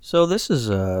So this is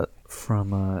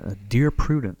from Dear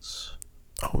Prudence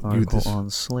article on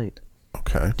Slate.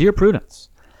 Okay. Dear Prudence,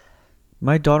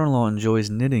 my daughter-in-law enjoys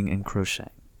knitting and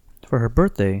crocheting. For her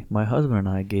birthday, my husband and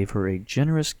I gave her a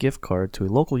generous gift card to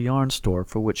a local yarn store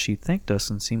for which she thanked us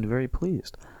and seemed very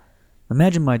pleased.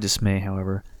 Imagine my dismay,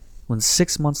 however, when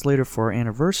 6 months later for our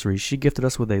anniversary, she gifted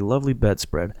us with a lovely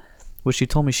bedspread, which she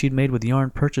told me she'd made with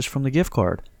yarn purchased from the gift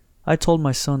card. I told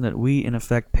my son that we, in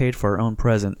effect, paid for our own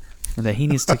present, and that he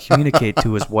needs to communicate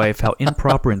to his wife how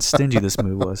improper and stingy this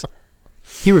move was.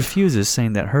 He refuses,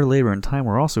 saying that her labor and time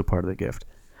were also part of the gift.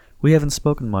 We haven't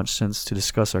spoken much since to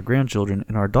discuss our grandchildren,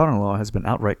 and our daughter-in-law has been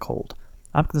outright cold.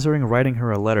 I'm considering writing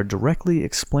her a letter directly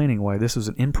explaining why this was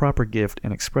an improper gift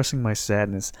and expressing my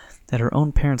sadness that her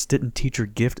own parents didn't teach her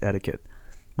gift etiquette.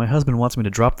 My husband wants me to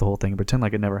drop the whole thing and pretend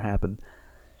like it never happened.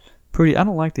 Prudy, I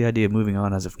don't like the idea of moving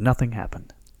on as if nothing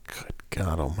happened. Good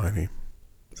God almighty.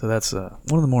 So that's one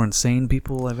of the more insane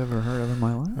people I've ever heard of in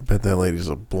my life. I bet that lady's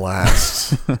a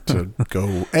blast to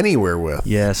go anywhere with.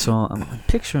 Yeah, so I'm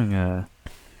picturing a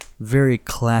very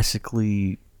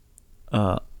classically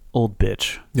old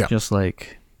bitch. Yeah. Just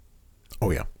like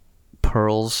Oh, yeah.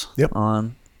 pearls Yep.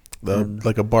 on.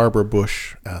 Like a Barbara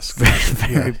Bush-esque.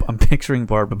 Very, I'm picturing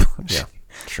Barbara Bush. Yeah,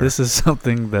 sure. This is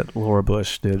something that Laura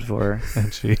Bush did for her,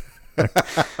 and she,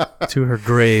 to her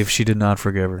grave, she did not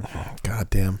forgive her. God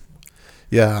damn.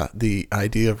 Yeah, the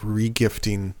idea of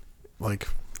regifting, like,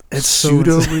 It's so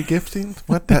pseudo-regifting?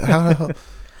 What the hell?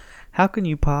 How can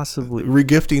you possibly...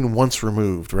 Regifting once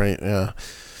removed, right? Yeah.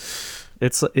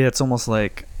 It's almost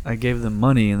like I gave them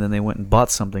money and then they went and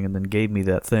bought something and then gave me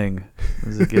that thing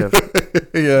as a gift.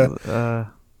 Yeah.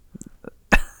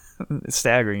 It's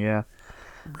staggering, yeah.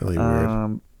 Really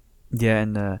weird. Yeah,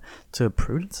 and to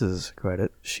Prudence's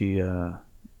credit, she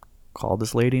called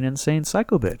this lady an insane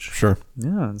psycho bitch. Sure.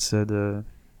 Yeah, and said,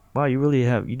 wow,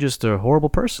 you're just a horrible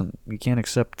person. You can't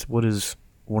accept what is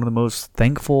one of the most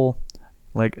thankful,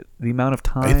 like, the amount of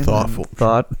time thoughtful, and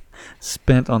thought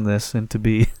spent on this, and to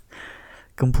be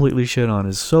completely shit on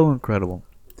is so incredible.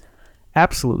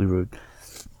 Absolutely rude.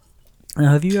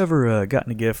 Now, have you ever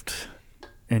gotten a gift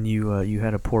and you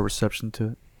had a poor reception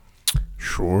to it?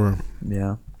 Sure.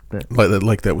 Yeah.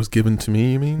 Like that was given to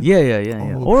me, you mean? Yeah.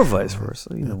 Oh, Or sure. vice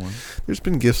versa, either one. There's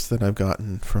been gifts that I've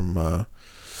gotten from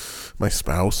my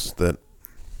spouse that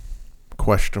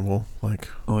questionable. Like,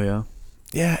 Oh, yeah?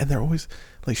 yeah, and they're always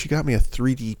like, she got me a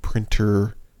 3D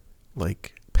printer,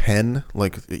 like, pen,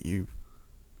 like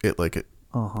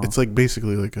Uh-huh. it's like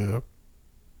basically like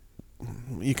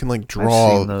you can like I've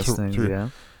draw seen those things, yeah.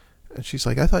 And she's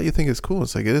like, I thought you think it's cool.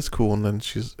 It's like, it is cool. And then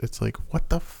it's like, what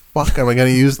the fuck am I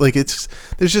going to use? Like,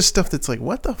 there's just stuff that's like,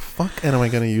 what the fuck am I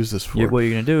going to use this for? What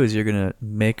you're going to do is you're going to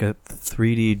make a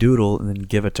 3D doodle and then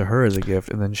give it to her as a gift,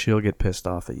 and then she'll get pissed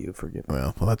off at you for giving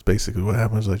it. Well, that's basically what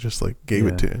happens. I just like gave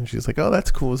it to her, and she's like, oh, that's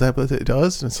cool. Is that what it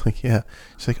does? And it's like, yeah.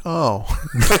 She's like, oh.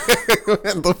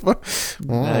 What the fuck?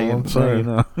 Oh, I'm sorry. You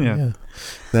know. Yeah.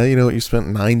 Now you know what you spent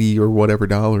 $90 or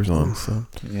whatever on. So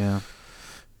Yeah.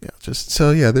 yeah, there's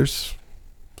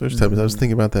times I was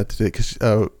thinking about that today because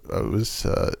I was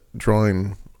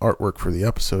drawing artwork for the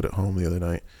episode at home the other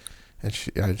night, and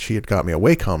she had got me a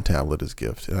Wacom tablet as a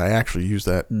gift, and I actually use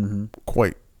that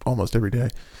quite almost every day.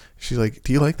 She's like,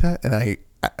 "Do you like that?" And I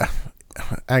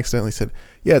accidentally said,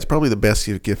 "Yeah, it's probably the best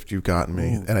gift you've gotten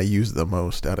me," and I used the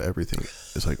most out of everything.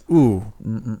 It's like, ooh,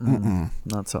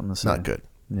 Not something to say. not good.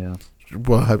 Yeah.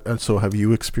 Well, have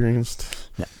you experienced?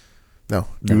 No.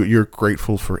 You're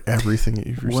grateful for everything that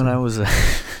you've received? When I was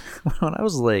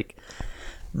like,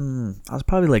 I was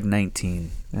probably like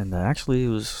 19, and actually it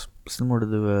was similar to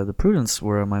the Prudence,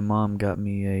 where my mom got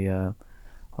me a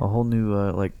whole new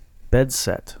like bed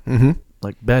set,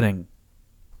 like bedding,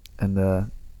 and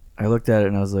I looked at it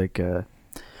and I was like,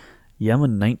 yeah, I'm a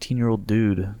 19-year-old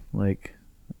dude. Like,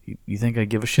 you think I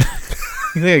give a shit?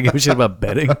 You think I give a shit about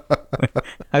bedding?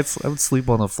 I would sleep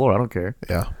on the floor. I don't care.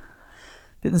 Yeah.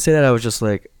 Didn't say that. I was just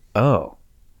like, oh.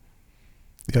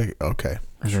 Yeah. Okay.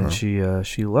 And Sure. then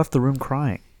she left the room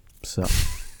crying. So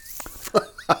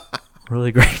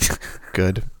really great.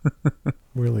 Good.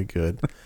 Really good.